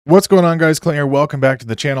What's going on, guys? Clint here. Welcome back to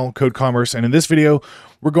the channel, Code Commerce. And in this video,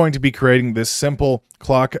 we're going to be creating this simple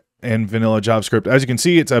clock and vanilla JavaScript. As you can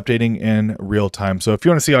see, it's updating in real time. So if you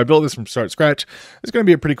want to see how I built this from start to scratch, it's going to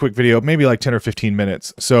be a pretty quick video, maybe like 10 or 15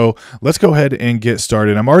 minutes. So let's go ahead and get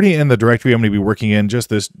started. I'm already in the directory I'm going to be working in, just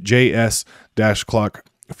this js-clock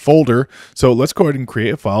folder. So let's go ahead and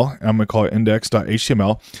create a file. I'm going to call it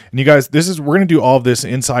index.html. And you guys, we're going to do all of this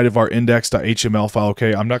inside of our index.html file.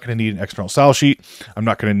 Okay. I'm not going to need an external style sheet. I'm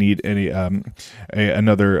not going to need any,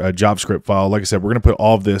 another JavaScript file. Like I said, we're going to put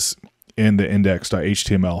all of this in the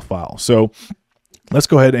index.html file. So let's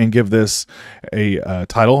go ahead and give this a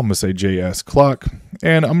title. I'm going to say JS clock,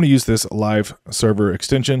 and I'm going to use this live server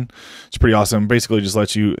extension. It's pretty awesome. Basically just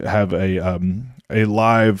lets you have a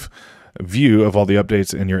live view of all the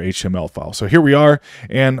updates in your HTML file. So here we are,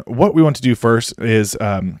 and what we want to do first is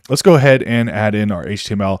let's go ahead and add in our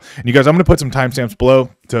HTML. And you guys, I'm going to put some timestamps below,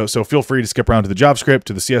 so feel free to skip around to the JavaScript,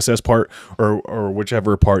 to the CSS part, or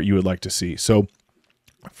whichever part you would like to see. So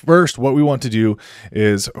first, what we want to do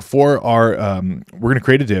is for our, we're going to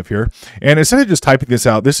create a div here, and instead of just typing this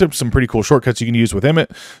out, this is some pretty cool shortcuts you can use with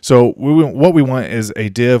Emmet. So what we want is a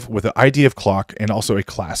div with an ID of clock and also a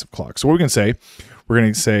class of clock. So what we're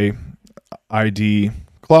going to say ID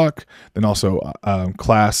clock, then also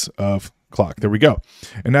class of clock. There we go.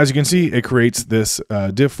 And as you can see, it creates this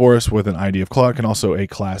div for us with an ID of clock and also a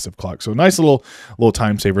class of clock. So nice little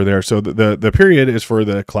time saver there. So the period is for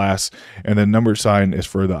the class, and the number sign is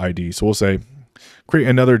for the ID. So we'll say create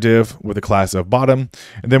another div with a class of bottom,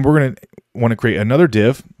 and then we're going to want to create another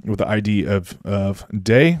div with the ID of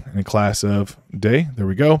day and a class of day. There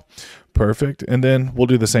we go. Perfect. And then we'll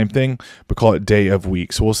do the same thing, but call it day of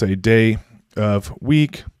week. So we'll say day of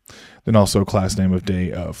week, then also class name of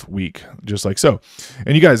day of week, just like so.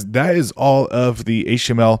 And you guys, that is all of the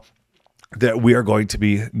HTML that we are going to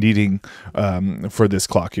be needing for this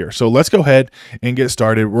clock here. So let's go ahead and get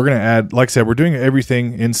started. We're going to add, like I said, we're doing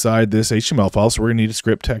everything inside this HTML file, so we're going to need a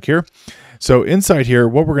script tag here. So inside here,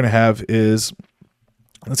 what we're going to have is,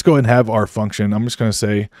 let's go ahead and have our function. I'm just going to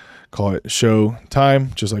say, call it show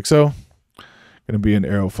time, just like so. Going to be an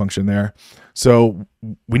arrow function there. So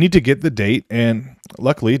we need to get the date, and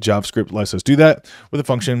luckily JavaScript lets us do that with a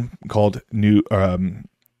function called new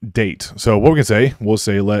date. So what we're going to say, we'll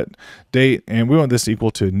say let date, and we want this to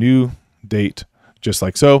equal to new date, just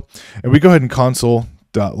like so. And we go ahead and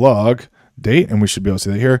console.log date, and we should be able to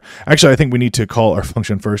see that here. Actually, I think we need to call our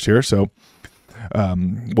function first here. So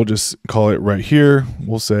we'll just call it right here.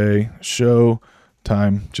 We'll say show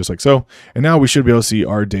time, just like so. And now we should be able to see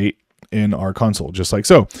our date in our console, just like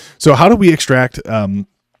so. So how do we extract just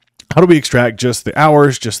the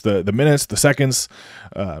hours, just the minutes, the seconds?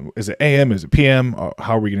 Is it AM? Is it PM?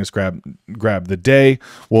 How are we going to grab the day?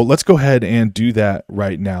 Well, let's go ahead and do that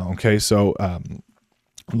right now. Okay, so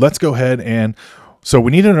let's go ahead and, so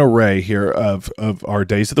we need an array here of our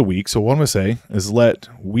days of the week. So what I'm going to say is let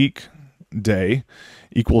week day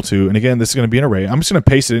equal to, and again, this is going to be an array. I'm just going to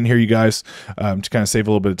paste it in here, you guys, to kind of save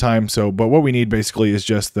a little bit of time. So, but what we need basically is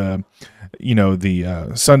just the,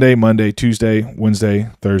 Sunday, Monday, Tuesday, Wednesday,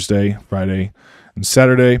 Thursday, Friday, and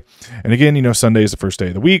Saturday. And again, Sunday is the first day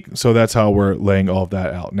of the week. So that's how we're laying all of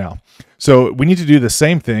that out now. So we need to do the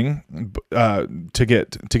same thing to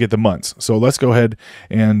get the months. So let's go ahead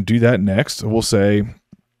and do that next. We'll say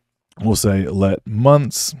let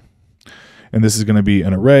months. And this is going to be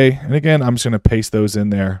an array. And again, I'm just going to paste those in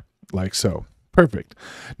there like so. Perfect.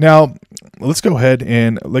 Now, let's go ahead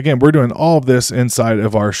and, again, we're doing all of this inside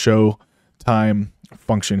of our show time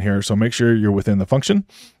function here. So make sure you're within the function.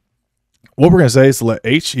 What we're going to say is let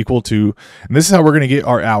h equal to, and this is how we're going to get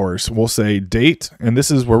our hours. We'll say date, and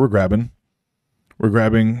this is where we're grabbing. We're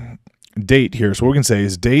grabbing date here. So what we can say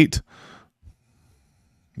is date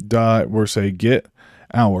dot, we'll say get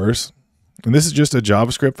hours. And this is just a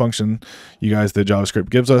JavaScript function, you guys, that JavaScript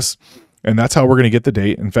gives us. And that's how we're going to get the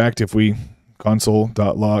date. In fact, if we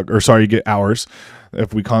console.log, or sorry, get hours,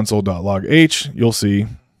 if we console.log h, you'll see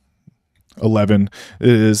 11. It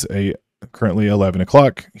is currently 11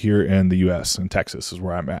 o'clock here in the US, in Texas is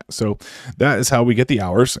where I'm at. So that is how we get the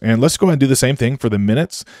hours. And let's go ahead and do the same thing for the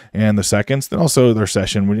minutes and the seconds, then also their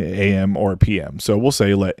session, AM or PM. So we'll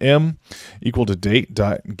say let m equal to date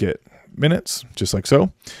dot get minutes, just like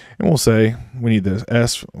so. And we'll say we need the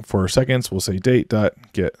s for seconds. We'll say date dot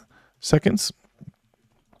get seconds,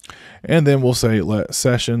 and then we'll say let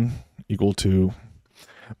session equal to,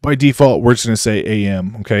 by default we're just going to say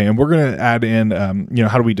AM. Okay, and we're going to add in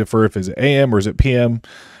how do we defer, if is it AM or is it PM,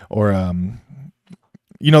 or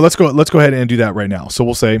let's go ahead and do that right now. So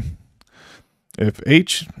we'll say if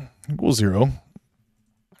h equals 0,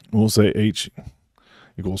 we'll say h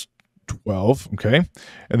equals 12. Okay.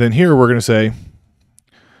 And then here we're going to say,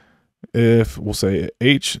 if we'll say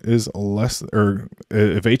h is less, or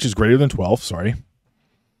if h is greater than 12, sorry.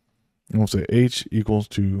 And we'll say h equals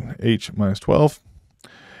to h minus 12.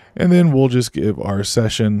 And then we'll just give our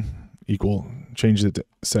session change it to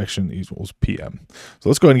section equals PM. So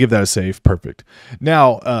let's go ahead and give that a save. Perfect.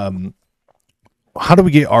 Now, how do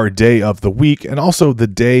we get our day of the week and also the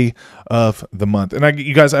day of the month? And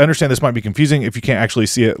you guys, I understand this might be confusing if you can't actually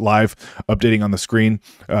see it live updating on the screen.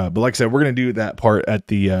 But like I said, we're going to do that part at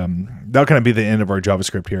the, that'll kind of be the end of our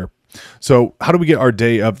JavaScript here. So how do we get our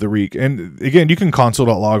day of the week? And again, you can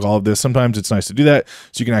console.log all of this. Sometimes it's nice to do that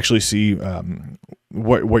so you can actually see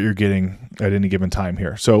what you're getting at any given time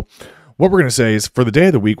here. So what we're going to say is for the day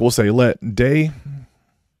of the week, we'll say let day,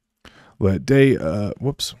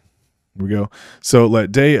 whoops. There we go. So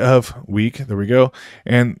let day of week, there we go.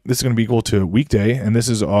 And this is going to be equal to weekday. And this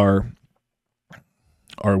is our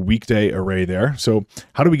weekday array there. So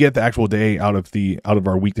how do we get the actual day out of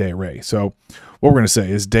our weekday array? So what we're going to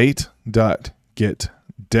say is date.getDay.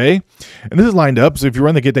 And this is lined up. So if you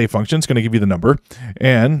run the getDay function, it's going to give you the number.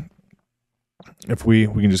 And if we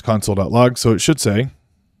can just console.log. So it should say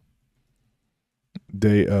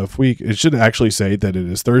day of week. It should actually say that it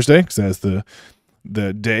is Thursday because that's the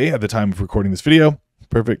day at the time of recording this video.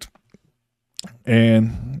 Perfect.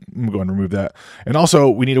 And I'm going to remove that. And also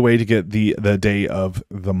we need a way to get the day of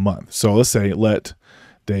the month. So let's say let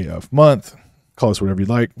day of month, call this whatever you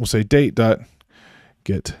like. We'll say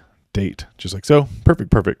date.getDate, just like so.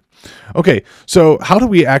 Perfect. Okay. So how are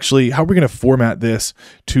we going to format this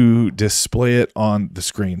to display it on the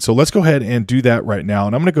screen? So let's go ahead and do that right now.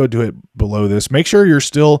 And I'm going to go do it below this. Make sure you're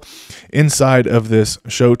still inside of this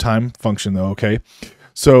show time function though. Okay.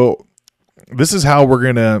 So this is how we're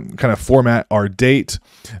going to kind of format our date,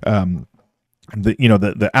 the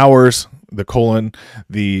hours, the colon,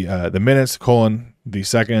 the minutes, colon, the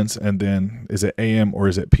seconds, and then is it AM or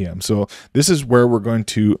is it PM? So this is where we're going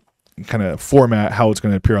to kind of format how it's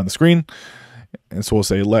going to appear on the screen. And so we'll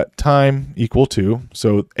say let time equal to,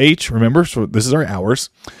 so H, remember, so this is our hours.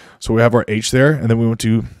 So we have our H there, and then we want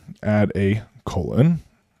to add a colon.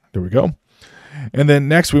 There we go. And then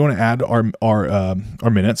next we want to add our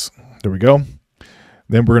minutes. There we go.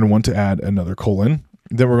 Then we're going to want to add another colon.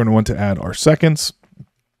 Then we're going to want to add our seconds.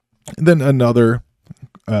 And then another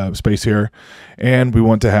space here. And we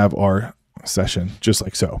want to have our session just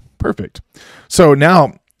like so. Perfect. So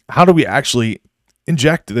now, how do we actually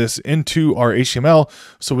inject this into our HTML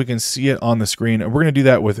so we can see it on the screen? And we're going to do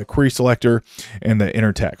that with a query selector and the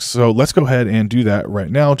inner text. So let's go ahead and do that right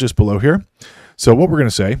now, just below here. So what we're going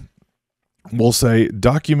to say, we'll say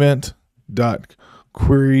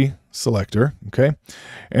document.query selector. Okay.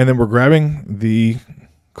 And then we're grabbing the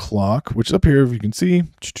clock, which is up here, if you can see.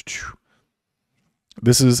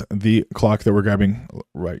 This is the clock that we're grabbing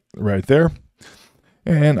right there.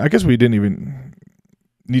 And I guess we didn't even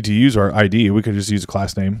need to use our ID. We could just use a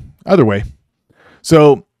class name. Either way.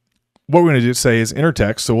 So what we're going to do say is inner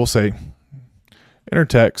text. So we'll say inner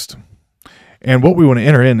text. And what we want to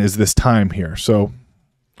enter in is this time here. So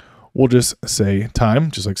we'll just say time,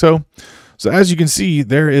 just like so. So as you can see,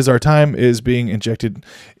 there is our time is being injected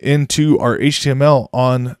into our HTML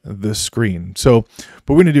on the screen. So,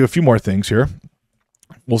 but we're going to do a few more things here.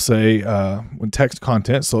 We'll say when text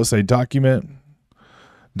content. So let's say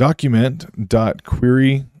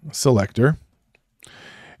document.query selector.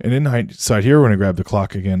 And inside here, we're going to grab the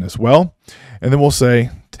clock again as well. And then we'll say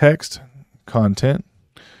text content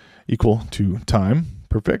equal to time.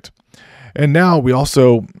 Perfect. And now we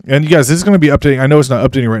also, and you guys, this is going to be updating. I know it's not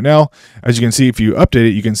updating right now. As you can see, if you update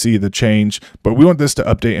it, you can see the change, but we want this to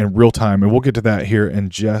update in real time. And we'll get to that here in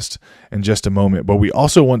just a moment. But we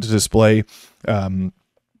also want to display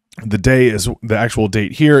the day is the actual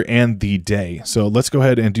date here and the day. So let's go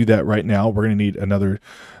ahead and do that right now. We're going to need another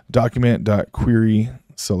document.query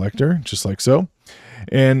selector, just like so.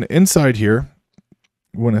 And inside here,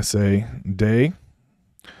 we want to say day.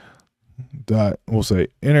 We'll say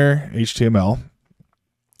inner HTML.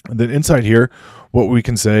 And then inside here, what we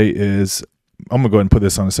can say is, I'm gonna go ahead and put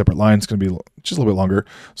this on a separate line. It's gonna be just a little bit longer.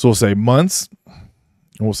 So we'll say months, and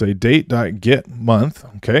we'll say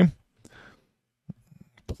date.getMonth, okay?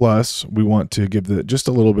 Plus, we want to give just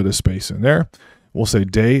a little bit of space in there. We'll say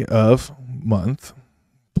day of month,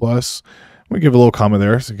 plus, we give a little comma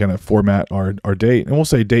there, so kind of format our date, and we'll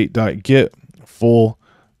say date.getFull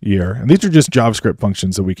year. And these are just JavaScript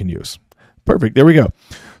functions that we can use. Perfect. There we go.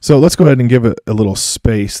 So let's go ahead and give it a little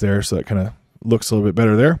space there so that kind of looks a little bit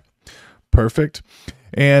better there. Perfect.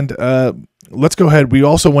 And let's go ahead. We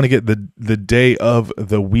also want to get the day of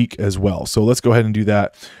the week as well. So let's go ahead and do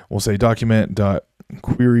that. We'll say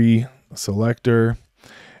document.query selector,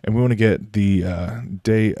 and we want to get the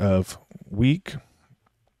day of week.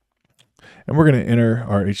 And we're going to enter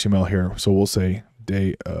our HTML here. So we'll say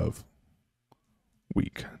day of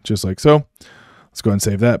week, just like so. Let's go ahead and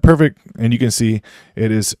save that. Perfect. And you can see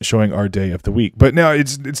it is showing our day of the week. But now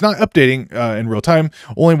it's not updating in real time,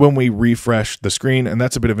 only when we refresh the screen. And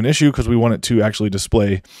that's a bit of an issue because we want it to actually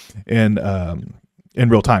display in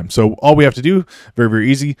real time. So all we have to do, very,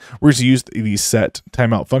 very easy, we're just use the set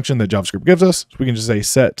timeout function that JavaScript gives us. So we can just say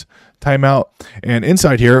set timeout. And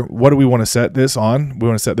inside here, what do we want to set this on? We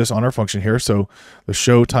want to set this on our function here. So the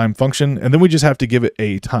show time function, and then we just have to give it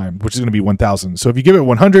a time, which is going to be 1000. So if you give it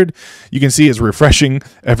 100, you can see it's refreshing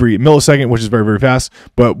every millisecond, which is very, very fast.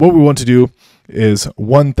 But what we want to do is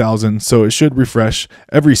 1000. So it should refresh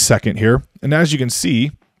every second here. And as you can see,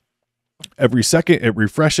 every second it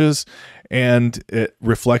refreshes and it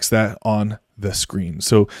reflects that on the screen.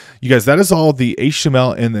 So you guys, that is all the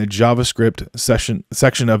HTML and the JavaScript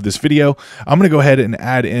section of this video. I'm going to go ahead and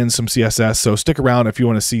add in some CSS. So stick around if you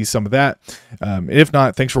want to see some of that. If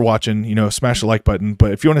not, thanks for watching. You know, smash the like button.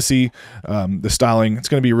 But if you want to see the styling, it's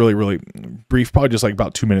going to be really, really brief, probably just like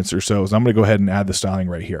about 2 minutes or so. So I'm going to go ahead and add the styling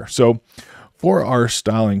right here. So for our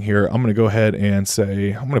styling here, I'm going to go ahead and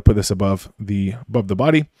say, I'm going to put this above the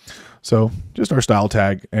body. So just our style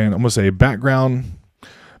tag, and I'm going to say background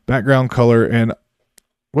color, and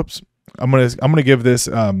whoops, I'm gonna give this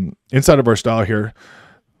inside of our style here,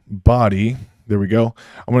 body. There we go.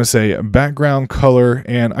 I'm gonna say background color,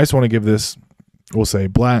 and I just want to give this, we'll say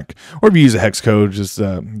black, or if you use a hex code, just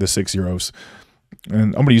the 6 zeros.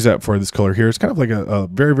 And I'm gonna use that for this color here. It's kind of like a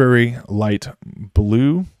very, very light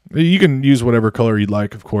blue. You can use whatever color you'd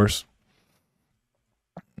like, of course.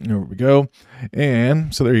 There we go.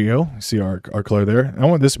 And so there you go. You see our color there. And I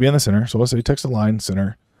want this to be in the center. So we'll say text align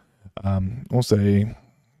center. We'll say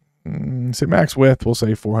max width. We'll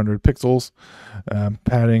say 400 pixels.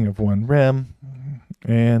 Padding of 1 rem.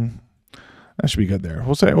 And that should be good there.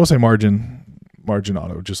 We'll say margin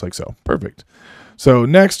auto, just like so. Perfect. So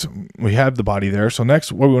next we have the body there. So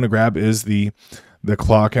next what we want to grab is the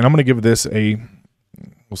clock. And I'm going to give this a,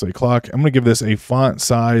 we'll say clock. I'm going to give this a font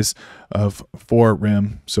size of 4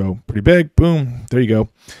 rem. So pretty big. Boom. There you go.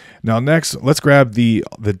 Now next, let's grab the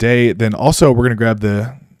day. Then also we're going to grab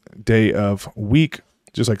the day of week,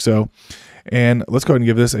 just like so. And let's go ahead and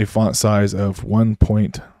give this a font size of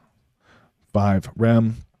 1.5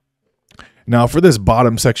 rem. Now for this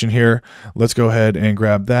bottom section here, let's go ahead and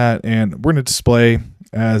grab that, and we're going to display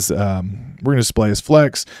as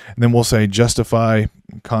flex, and then we'll say justify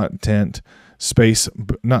content space,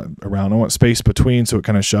 not around, I want space between, so it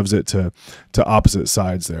kind of shoves it to opposite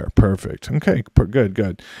sides there. Perfect. Okay, good.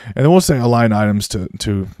 And then we'll say align items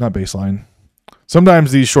to not baseline.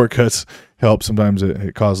 Sometimes these shortcuts help, sometimes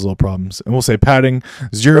it causes little problems. And we'll say padding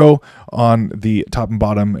 0 on the top and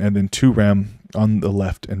bottom, and then 2 rem on the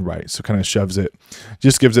left and right. So kind of shoves it,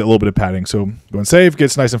 just gives it a little bit of padding. So go and save,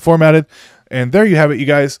 gets nice and formatted. And there you have it, you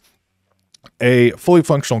guys. A fully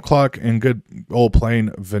functional clock and good old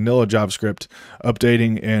plain vanilla JavaScript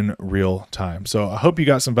updating in real time. So I hope you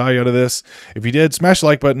got some value out of this. If you did, smash the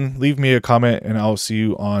like button, leave me a comment, and I'll see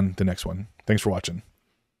you on the next one. Thanks for watching.